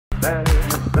bare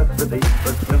necessity,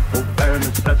 the simple bare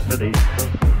necessity,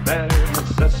 the bare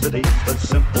necessity, the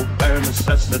simple bare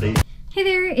necessity. Hey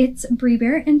there, it's Brie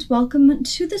Bear, and welcome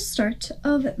to the start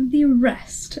of the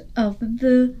rest of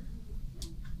the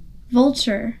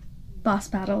Vulture boss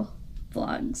battle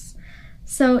vlogs.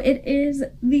 So it is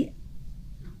the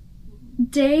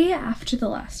day after the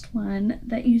last one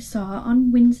that you saw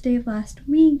on Wednesday of last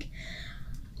week.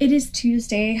 It is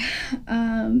Tuesday,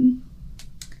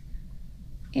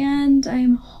 and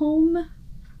I'm home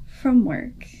from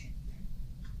work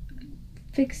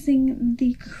fixing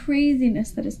the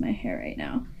craziness that is my hair right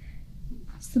now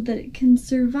so that it can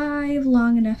survive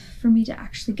long enough for me to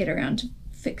actually get around to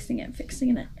fixing it,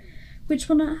 which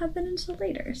will not happen until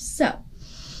later. So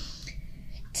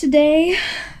today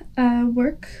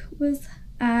work was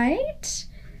alright.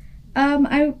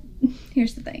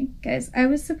 Here's the thing, guys. I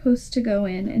was supposed to go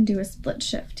in and do a split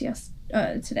shift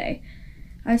today.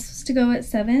 I was supposed to go at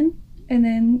 7 and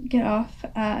then get off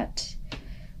at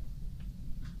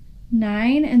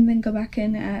 9 and then go back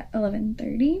in at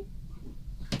 11:30.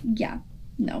 Yeah,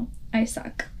 no, I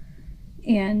suck.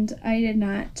 And I did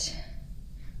not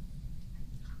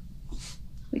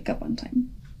wake up on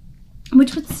time.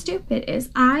 Which what's stupid is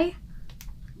I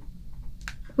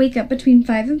wake up between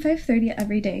 5 and 5:30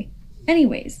 every day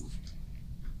anyways.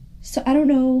 So I don't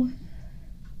know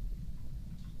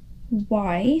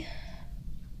why,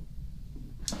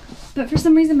 but for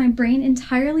some reason my brain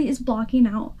entirely is blocking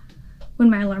out when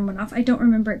my alarm went off. I don't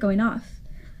remember it going off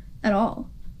at all.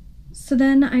 So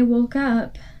then I woke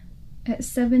up at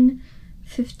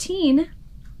 7:15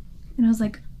 and I was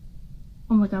like,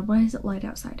 oh my god, why is it light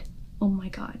outside? Oh my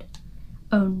god.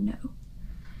 Oh no.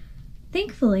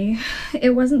 Thankfully,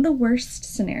 it wasn't the worst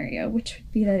scenario, which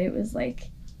would be that it was like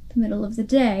the middle of the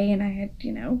day and I had,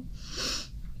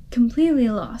 completely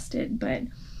lost it, but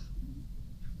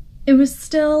it was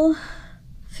still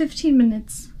 15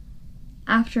 minutes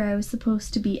after I was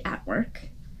supposed to be at work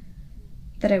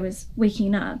that I was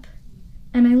waking up,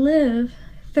 and I live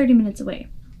 30 minutes away.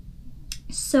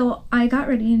 So I got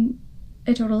ready in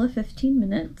a total of 15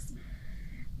 minutes,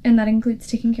 and that includes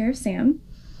taking care of Sam.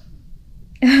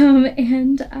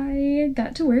 And I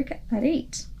got to work at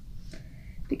 8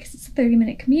 because it's a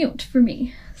 30-minute commute for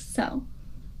me. So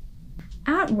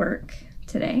at work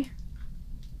today,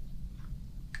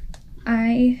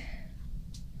 I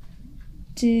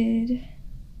did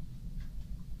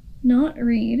not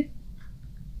read,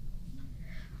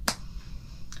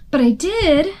 but I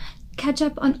did catch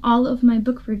up on all of my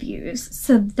book reviews,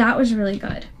 so that was really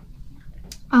good.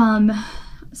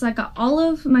 So I got all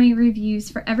of my reviews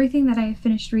for everything that I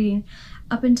finished reading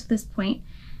up until this point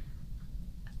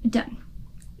done.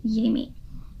 Yay me.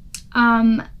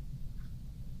 And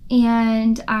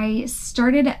I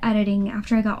started editing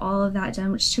after I got all of that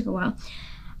done, which took a while.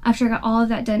 After I got all of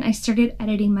that done, I started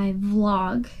editing my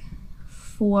vlog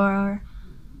for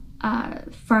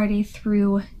Friday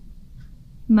through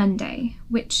Monday,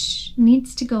 which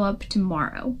needs to go up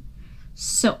tomorrow.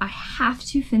 So I have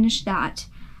to finish that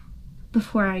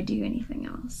before I do anything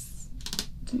else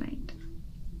tonight.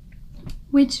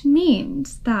 Which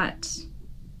means that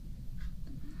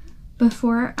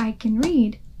before I can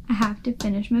read, I have to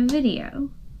finish my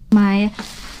video. My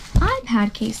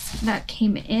iPad case that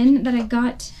came in that I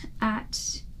got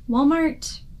at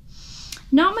Walmart,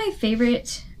 not my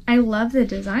favorite. I love the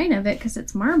design of it because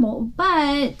it's marble,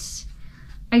 but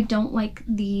I don't like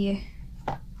the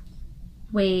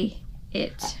way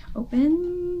it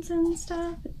opens and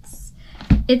stuff.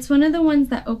 It's one of the ones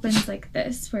that opens like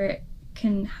this, where it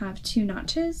can have 2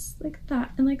 notches like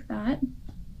that and like that,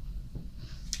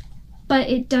 but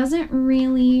it doesn't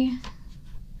really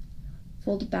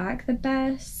fold back the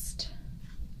best.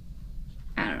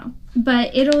 I don't know,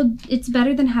 but it's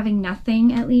better than having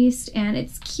nothing, at least, and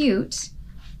it's cute,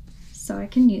 so I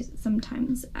can use it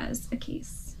sometimes as a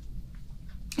case,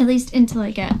 at least until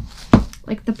I get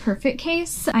like the perfect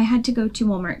case. I had to go to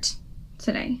Walmart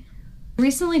today. I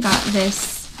recently got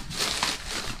this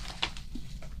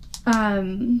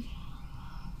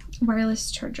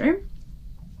wireless charger,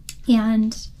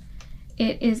 and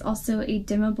it is also a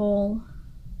dimmable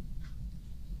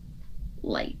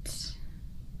light.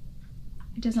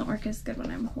 It doesn't work as good when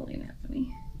I'm holding it.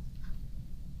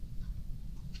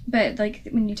 But like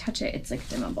when you touch it, it's like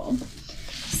dimmable.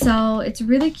 So it's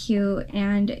really cute,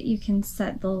 and you can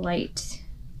set the light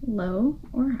low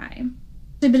or high.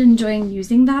 I've been enjoying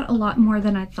using that a lot more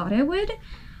than I thought I would.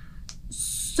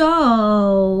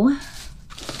 So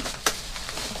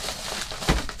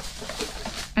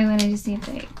I wanted to see if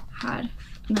they had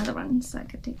another one so I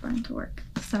could take one to work.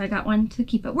 So I got one to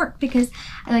keep at work because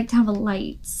I like to have a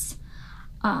lights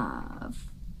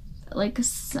like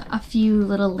a few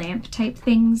little lamp type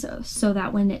things so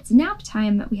that when it's nap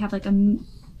time, we have like a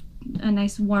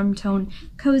nice warm tone,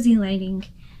 cozy lighting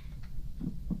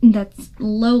that's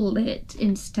low lit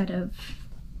instead of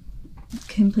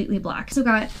completely black. So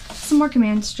got some more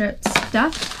command strip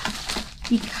stuff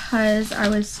because I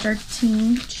was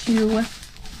starting to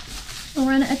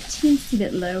run a teensy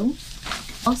bit low.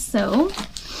 Also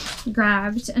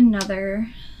grabbed another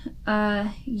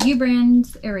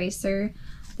U-brand eraser.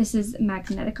 This is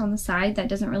magnetic on the side. That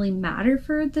doesn't really matter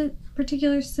for the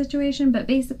particular situation, but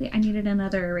basically I needed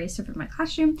another eraser for my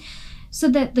classroom so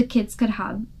that the kids could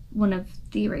have one of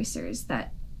the erasers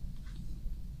that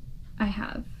I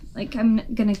have. Like, I'm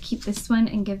gonna keep this one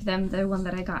and give them the one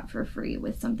that I got for free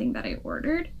with something that I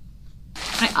ordered.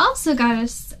 I also got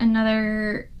us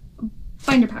another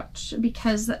binder pouch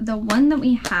because the one that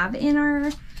we have in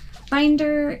our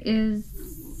binder is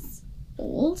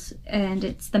old and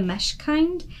it's the mesh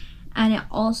kind, and it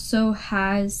also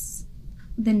has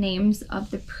the names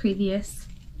of the previous,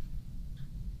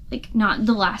 like, not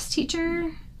the last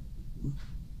teacher,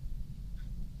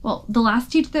 well, the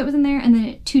last teacher that was in there, and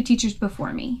then 2 teachers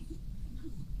before me,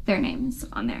 their names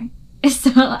on there.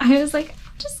 So I was like,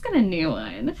 I'm just gonna new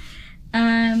one.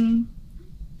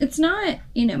 It's not,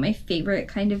 you know, my favorite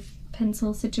kind of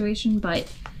pencil situation,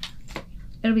 but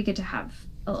it'll be good to have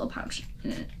a little pouch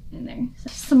in there. So,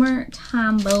 Summer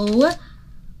Tambo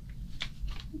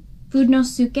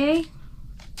Budnosuke.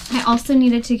 I also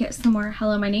needed to get some more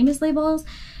Hello My Name Is labels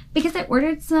because I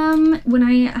ordered some when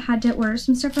I had to order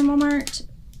some stuff from Walmart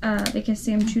because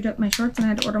Sam chewed up my shorts and I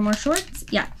had to order more shorts.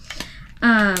 Yeah.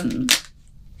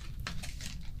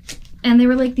 And they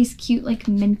were like these cute, like,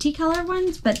 minty color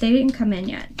ones, but they didn't come in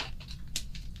yet.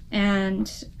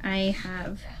 And I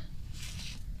have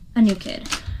a new kid,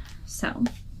 so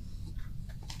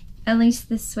at least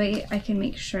this way I can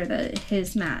make sure that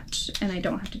his match, and I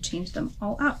don't have to change them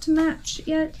all out to match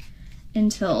yet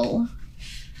until,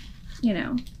 you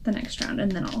know, the next round,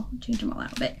 and then I'll change them all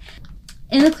out. But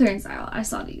in the clearance aisle, I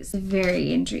saw these.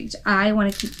 Very intrigued. I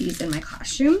want to keep these in my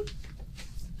classroom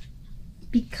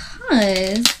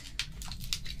because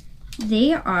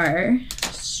they are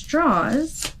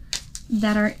straws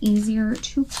that are easier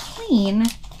to clean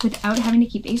without having to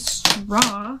keep a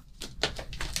straw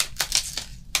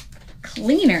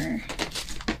cleaner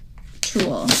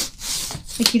tool.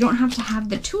 Like, you don't have to have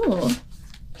the tool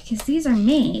because these are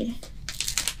made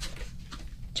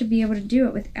to be able to do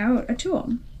it without a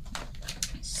tool.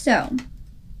 So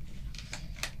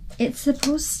it's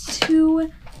supposed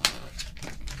to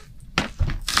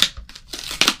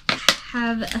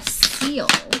have a seal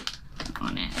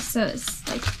on it. So it's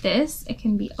like this. It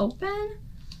can be open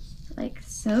like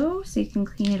so you can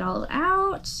clean it all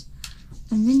out.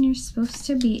 And then you're supposed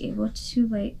to be able to,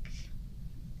 like,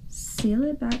 seal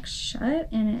it back shut,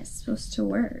 and it's supposed to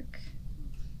work.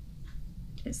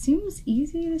 It seems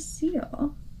easy to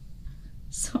seal.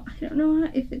 So I don't know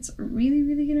if it's really,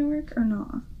 really gonna work or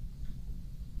not.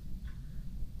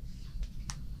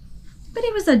 But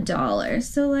it was $1,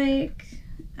 so, like,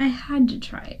 I had to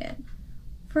try it.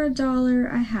 For $1,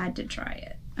 I had to try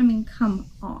it. I mean, come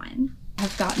on.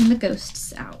 I've gotten the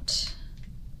ghosts out.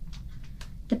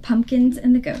 The pumpkins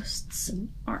and the ghosts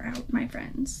are out, my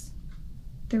friends.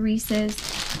 The Reese's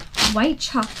white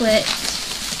chocolate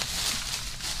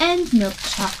and milk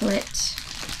chocolate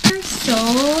are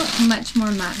so much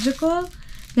more magical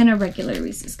than a regular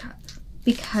Reese's cup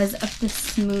because of the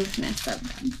smoothness of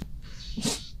them.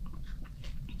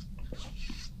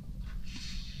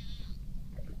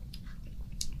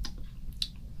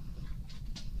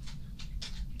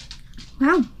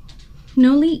 Wow,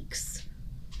 no leaks.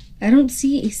 I don't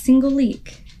see a single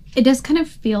leak. It does kind of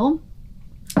feel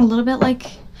a little bit like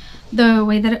the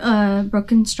way that a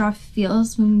broken straw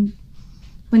feels when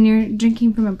you're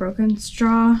drinking from a broken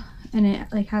straw, and it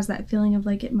like has that feeling of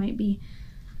like it might be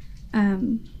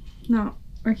not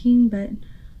working, but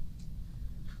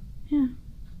yeah.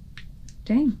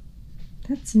 Dang,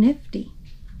 that's nifty.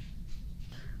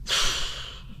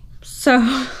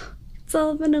 So it's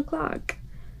 11 o'clock.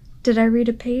 Did I read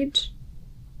a page?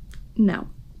 No.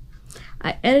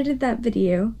 I edited that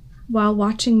video while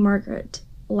watching Margaret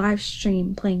live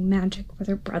stream playing Magic with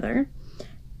her brother.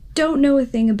 Don't know a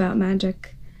thing about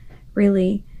Magic,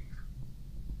 really.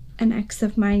 An ex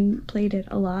of mine played it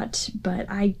a lot, but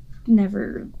I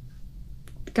never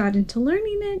got into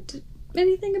learning it,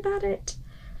 anything about it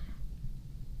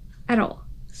at all.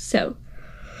 So,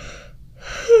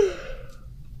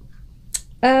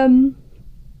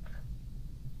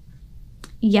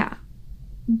 yeah,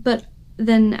 but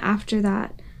then after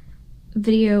that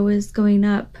video was going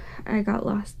up, I got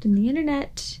lost in the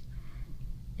internet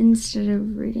instead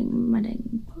of reading my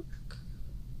dang book.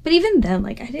 But even then,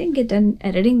 like, I didn't get done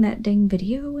editing that dang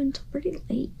video until pretty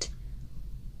late.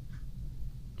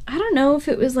 I don't know if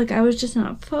it was like I was just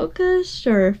not focused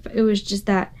or if it was just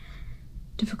that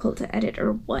difficult to edit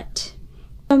or what.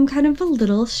 I'm kind of a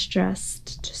little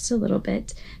stressed, just a little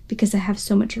bit, because I have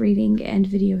so much reading and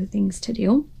video things to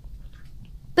do.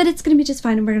 But it's gonna be just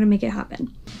fine and we're gonna make it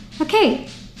happen. Okay,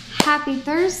 happy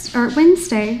Thursday, or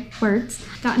Wednesday, words.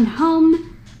 Gotten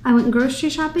home, I went grocery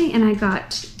shopping and I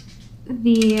got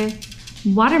the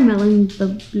watermelon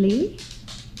bubbly.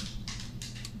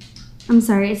 I'm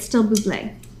sorry, it's still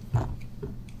bubbly.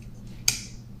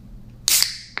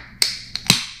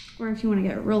 Or if you want to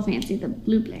get real fancy, the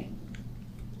bubbly.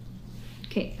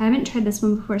 Okay, I haven't tried this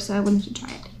one before, so I wanted to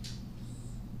try it.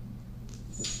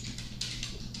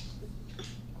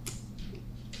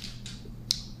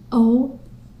 Oh,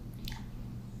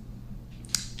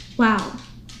 wow.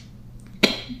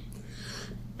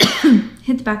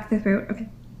 Hit the back of the throat, okay.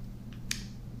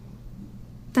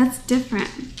 That's different.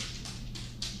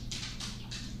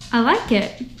 I like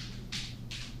it.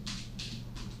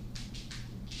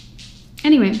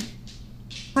 Anyway,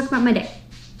 talk about my day.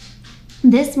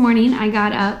 This morning I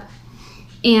got up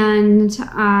and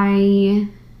I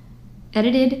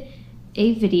edited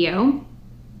a video.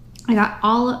 I got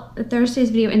all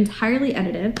Thursday's video entirely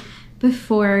edited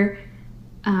before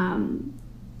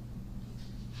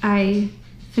I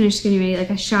finished getting ready. Like,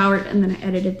 I showered and then I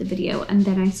edited the video and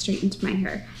then I straightened my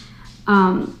hair,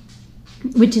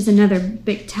 which is another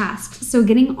big task. So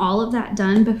getting all of that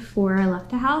done before I left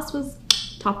the house was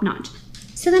top notch.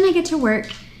 So then I get to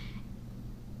work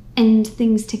and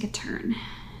things take a turn.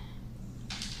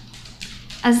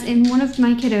 As in, one of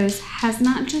my kiddos has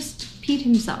not just peed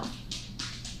himself,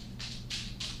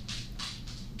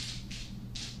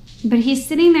 but he's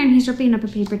sitting there and he's ripping up a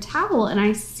paper towel, and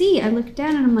I look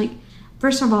down and I'm like,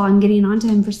 first of all, I'm getting onto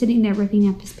him for sitting there ripping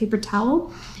up his paper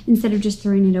towel instead of just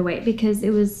throwing it away, because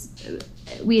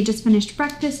we had just finished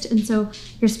breakfast, and so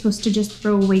you're supposed to just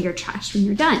throw away your trash when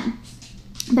you're done.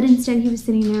 But instead he was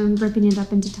sitting there and ripping it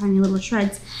up into tiny little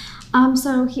shreds.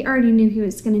 So he already knew he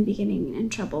was going to be getting in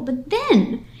trouble. But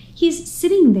then he's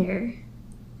sitting there,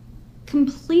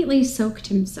 completely soaked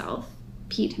himself,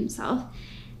 peed himself.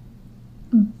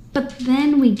 But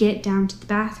then we get down to the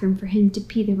bathroom for him to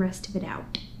pee the rest of it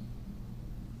out.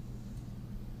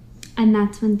 And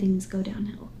that's when things go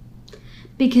downhill.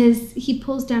 Because he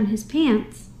pulls down his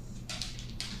pants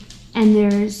and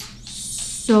there's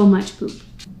so much poop.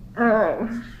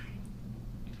 Oh.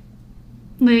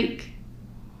 Like,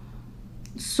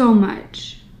 so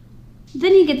much.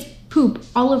 Then he gets poop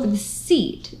all over the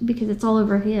seat because it's all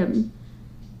over him.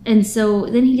 And so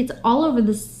then he gets all over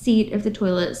the seat of the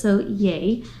toilet, so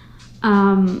yay.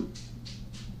 And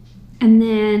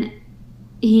then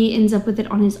he ends up with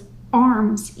it on his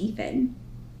arms even.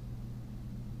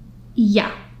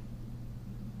 Yeah.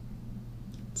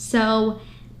 So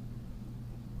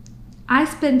I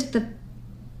spent the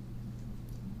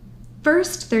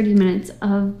first 30 minutes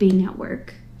of being at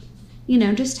work, you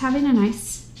know, just having a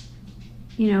nice,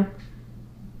 you know,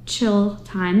 chill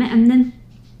time. And then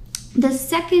the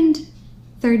second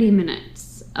 30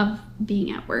 minutes of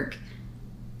being at work,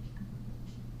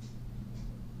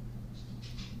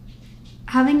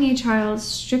 having a child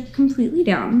stripped completely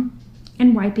down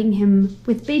and wiping him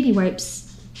with baby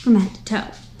wipes from head to toe.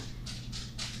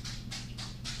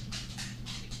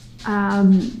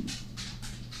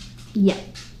 Yeah.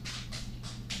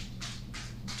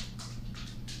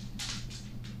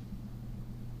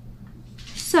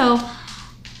 So,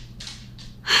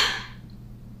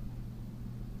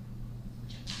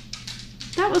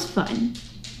 that was fun.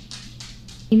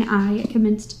 And I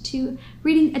commenced to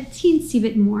reading a teensy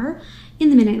bit more in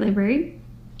the Midnight Library.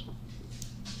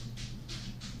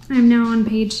 I'm now on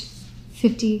page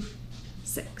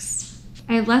 56.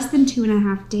 I have less than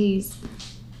 2.5 days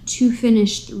to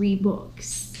finish 3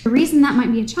 books. The reason that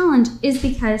might be a challenge is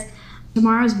because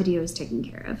tomorrow's video is taken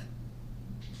care of.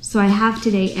 So I have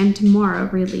today and tomorrow,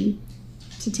 really,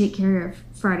 to take care of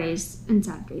Fridays and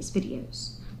Saturdays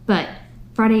videos. But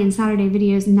Friday and Saturday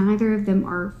videos, neither of them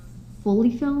are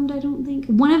fully filmed, I don't think.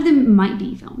 One of them might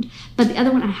be filmed, but the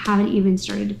other one I haven't even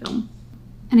started to film.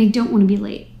 And I don't want to be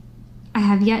late. I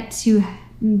have yet to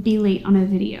be late on a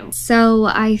video. So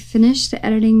I finished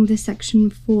editing the section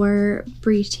for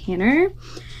Bree Tanner,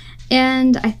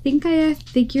 and I think I have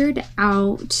figured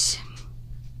out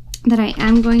that I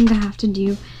am going to have to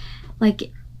do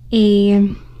like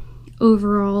a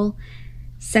overall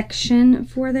section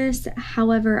for this.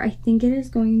 However, I think it is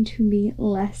going to be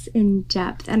less in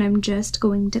depth, and I'm just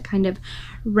going to kind of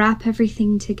wrap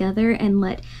everything together and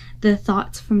let the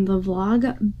thoughts from the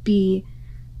vlog be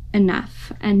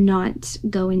enough and not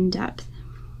go in depth.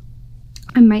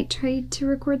 I might try to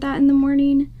record that in the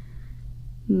morning,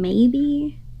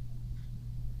 maybe,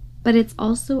 but it's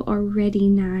also already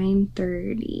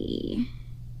 9:30.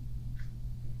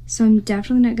 So I'm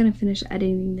definitely not going to finish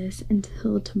editing this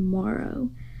until tomorrow.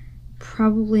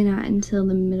 Probably not until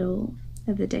the middle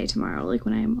of the day tomorrow, like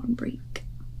when I am on break.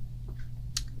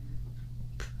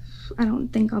 I don't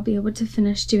think I'll be able to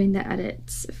finish doing the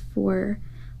edits for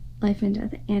Life and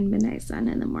Death and Midnight Sun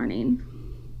in the morning.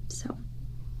 So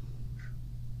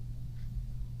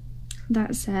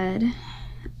that said,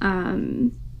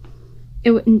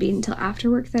 it wouldn't be until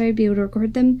after work that I'd be able to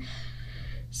record them.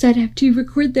 So I'd have to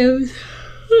record those.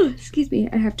 Excuse me.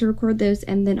 I'd have to record those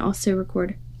and then also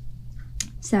record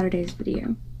Saturday's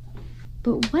video.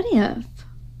 But what if,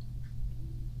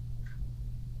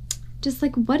 just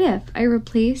like what if I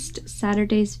replaced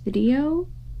Saturday's video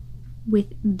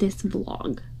with this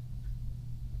vlog?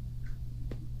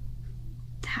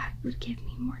 That would give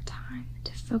me more time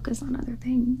to focus on other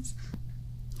things.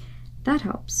 That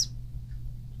helps.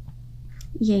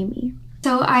 Yay me.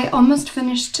 So I almost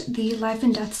finished the Life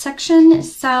and Death section,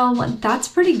 so that's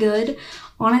pretty good.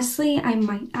 Honestly, I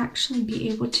might actually be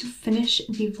able to finish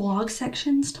the vlog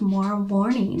sections tomorrow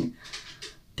morning.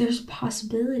 There's a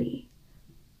possibility,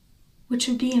 which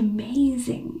would be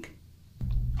amazing.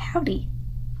 Howdy.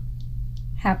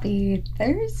 Happy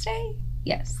Thursday?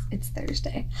 Yes, it's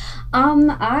Thursday.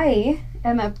 I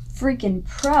am a freaking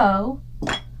pro.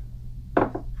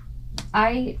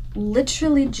 I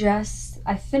literally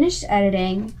I finished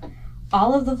editing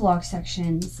all of the vlog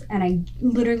sections, and I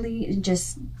literally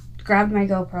just grabbed my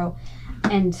GoPro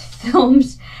and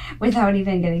filmed without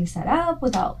even getting set up,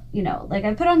 without, you know, like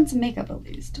I put on some makeup at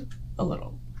least, a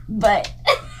little, but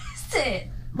that's it.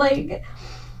 Like,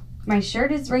 my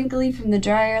shirt is wrinkly from the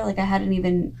dryer, like I hadn't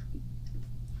even,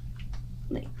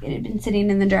 like, it had been sitting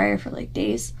in the dryer for like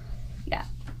days. Yeah.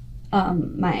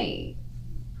 I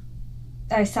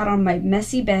sat on my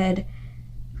messy bed,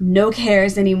 no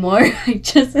cares anymore. I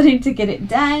just wanted to get it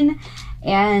done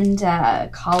and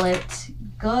call it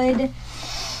good.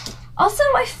 Also,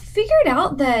 I figured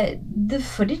out that the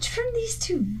footage from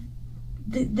these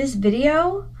this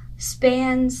video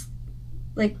spans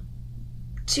like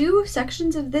two of the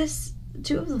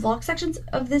vlog sections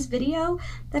of this video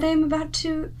that I am about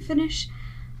to finish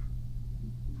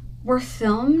were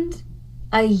filmed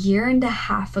a year and a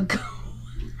half ago.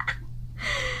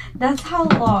 That's how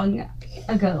long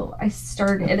ago I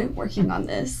started working on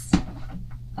this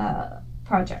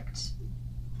project.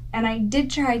 And I did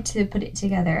try to put it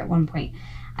together at one point,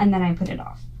 and then I put it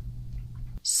off.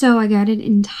 So I got it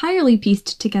entirely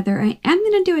pieced together. I am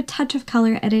going to do a touch of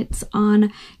color edits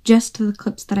on just the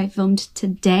clips that I filmed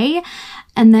today,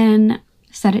 and then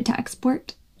set it to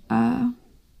export. And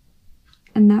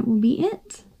that will be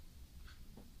it.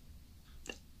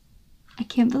 I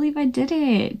can't believe I did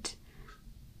it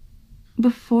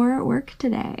before work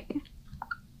today.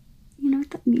 You know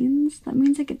what that means? That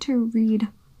means I get to read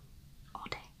all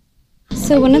day.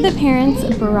 So one of the parents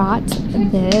brought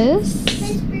this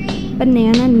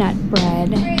banana nut bread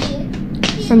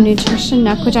from Nutrition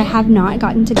Nook, which I have not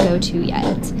gotten to go to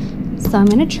yet. So I'm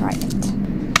gonna try it.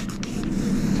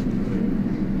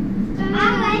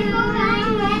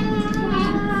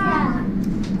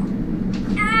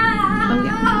 Oh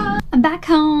yeah. I'm back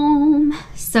home.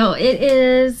 So it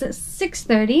is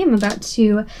 6:30. I'm about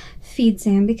to feed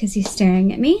Sam because he's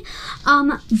staring at me.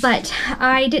 But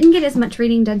I didn't get as much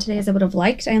reading done today as I would have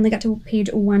liked. I only got to page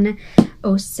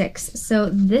 106. So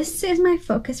this is my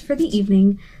focus for the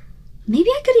evening. Maybe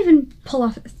I could even pull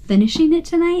off finishing it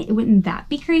tonight. Wouldn't that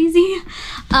be crazy?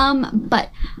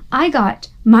 But I got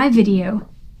my video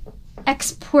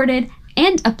exported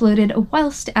and uploaded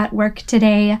whilst at work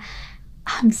today.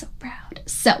 I'm so proud.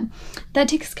 So that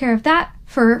takes care of that.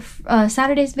 For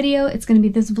Saturday's video, it's going to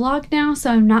be this vlog now,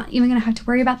 so I'm not even going to have to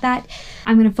worry about that.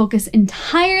 I'm going to focus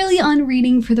entirely on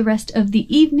reading for the rest of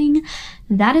the evening.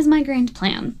 That is my grand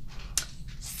plan.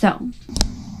 So,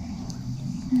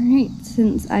 alright,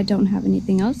 since I don't have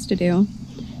anything else to do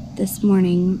this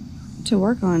morning to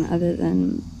work on other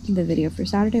than the video for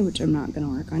Saturday, which I'm not going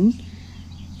to work on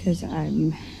because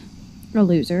I'm a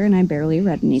loser and I barely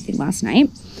read anything last night,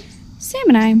 Sam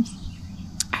and I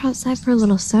are outside for a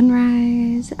little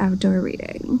sunrise outdoor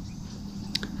reading.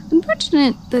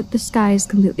 Unfortunate that the sky is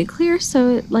completely clear,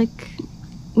 so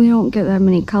we don't get that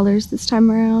many colors this time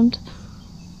around.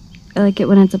 I like it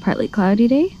when it's a partly cloudy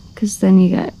day because then you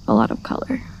get a lot of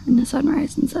color in the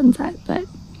sunrise and sunset, but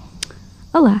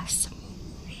alas,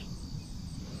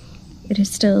 it is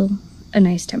still a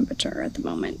nice temperature at the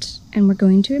moment, and we're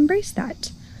going to embrace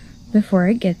that before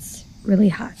it gets really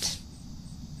hot.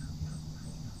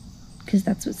 Because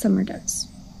that's what summer does.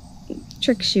 It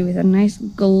tricks you with a nice,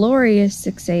 glorious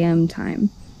 6 a.m. time.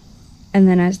 And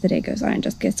then as the day goes on, it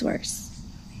just gets worse.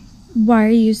 Why are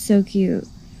you so cute?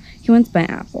 He wants my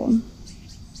apple.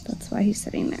 That's why he's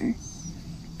sitting there.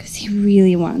 Because he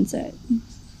really wants it.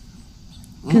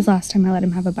 Because last time I let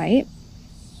him have a bite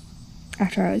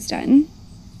after I was done.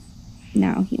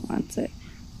 Now he wants it.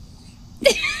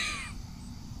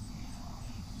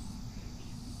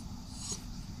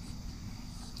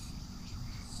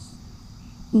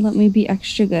 Let me be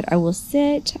extra good. I will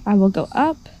sit. I will go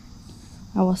up.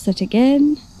 I will sit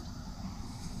again.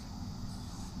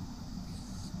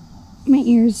 My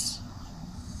ears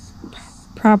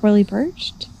properly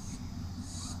perched.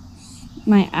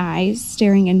 My eyes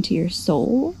staring into your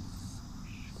soul.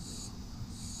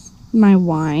 My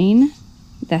whine,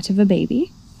 that of a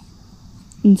baby,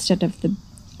 instead of the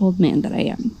old man that I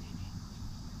am.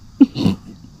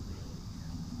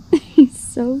 He's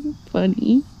so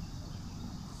funny.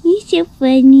 He's so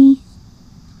funny.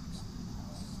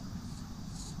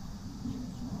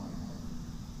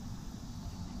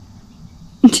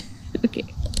 Okay.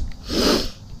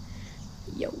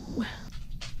 Yo.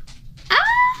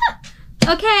 Ah!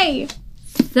 Okay.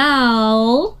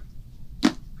 So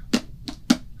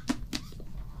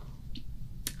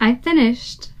I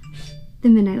finished the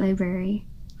Midnight Library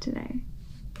today.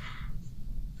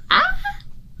 I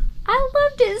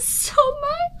loved it so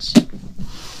much.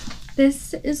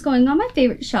 This is going on my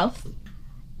favorite shelf.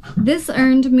 This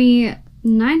earned me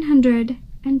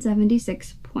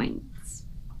 976 points.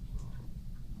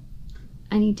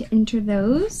 I need to enter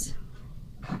those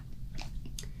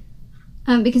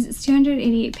because it's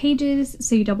 288 pages,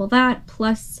 so you double that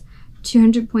plus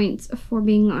 200 points for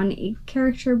being on a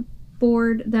character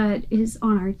board that is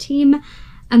on our team,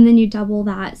 and then you double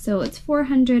that, so it's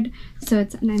 400, so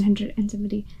it's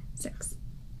 976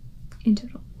 in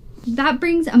total. That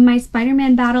brings my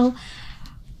Spider-Man battle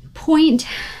point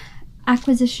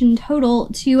acquisition total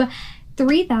to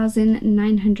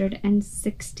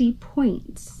 3,960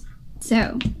 points.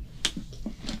 So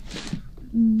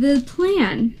the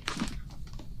plan,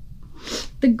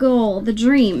 the goal, the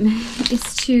dream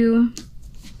is to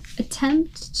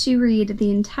attempt to read the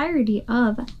entirety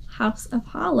of House of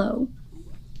Hollow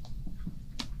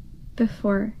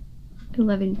before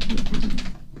 11 p.m.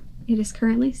 It is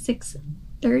currently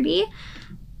 6:30.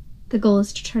 The goal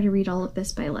is to try to read all of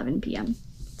this by 11 p.m.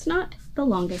 It's not the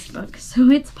longest book, so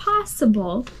it's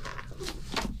possible.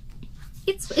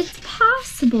 It's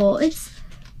possible. It's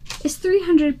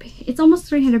 300. It's almost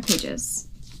 300 pages.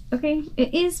 Okay,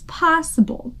 it is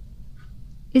possible.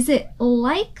 Is it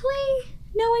likely?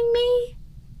 Knowing me?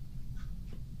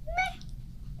 Meh.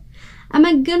 Am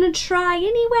I gonna try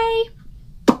anyway?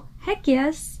 Heck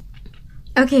yes.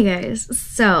 Okay guys,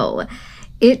 so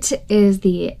it is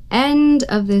the end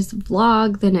of this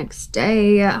vlog the next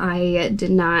day. I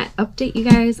did not update you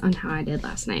guys on how I did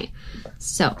last night.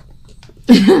 So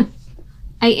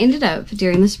I ended up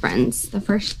during the sprints, the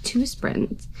first 2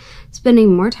 sprints,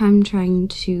 spending more time trying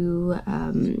to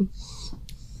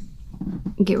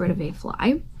get rid of a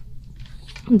fly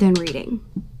than reading.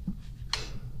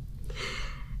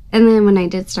 And then when I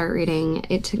did start reading,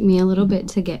 it took me a little bit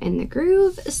to get in the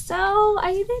groove, so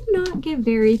I did not get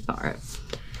very far.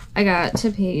 I got to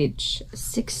page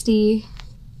 60.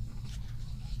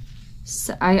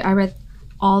 So I read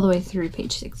all the way through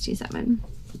page 67.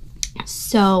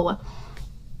 So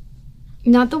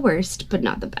not the worst, but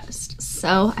not the best.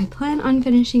 So I plan on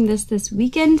finishing this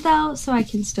weekend though, so I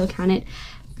can still count it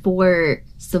for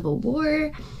Civil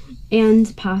War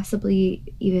and possibly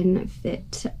even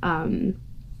fit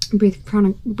Brief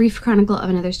Chronicle of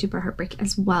Another Super Heartbreak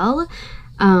as well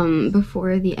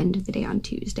before the end of the day on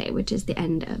Tuesday, which is the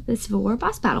end of the Civil War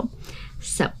boss battle.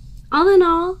 So all in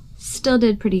all, still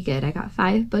did pretty good. I got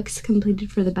 5 books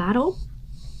completed for the battle,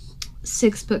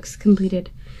 6 books completed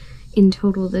in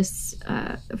total this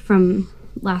from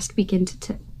last weekend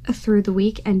to through the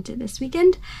week and to this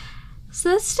weekend. So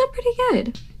that's still pretty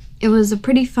good. It was a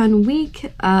pretty fun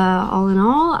week all in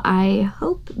all. I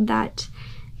hope that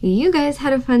you guys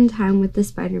had a fun time with the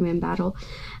Spider-Man battle,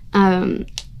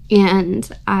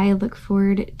 and I look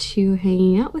forward to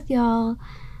hanging out with y'all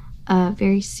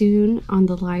very soon on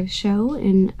the live show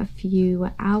in a few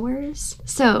hours.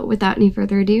 So without any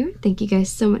further ado, thank you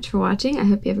guys so much for watching. I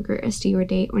hope you have a great rest of your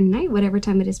day or night, whatever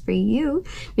time it is for you.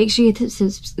 Make sure you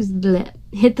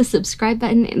hit the subscribe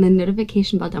button and the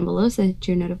notification bell down below so that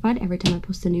you're notified every time I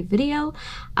post a new video.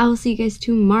 I will see you guys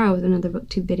tomorrow with another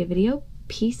BookTube video.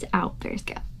 Peace out, Bear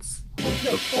Scouts.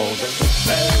 Look for the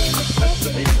bare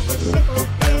necessities, the simple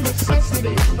bare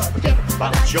necessities. Forget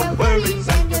about your worries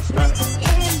and your stress.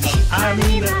 I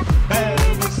mean it, bare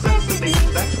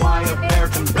necessities. That's why a bear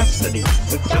can rest at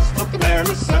ease with just the bare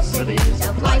necessities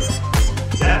of life.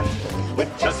 Yeah,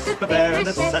 with just the bare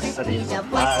necessities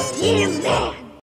of life. Yeah, man.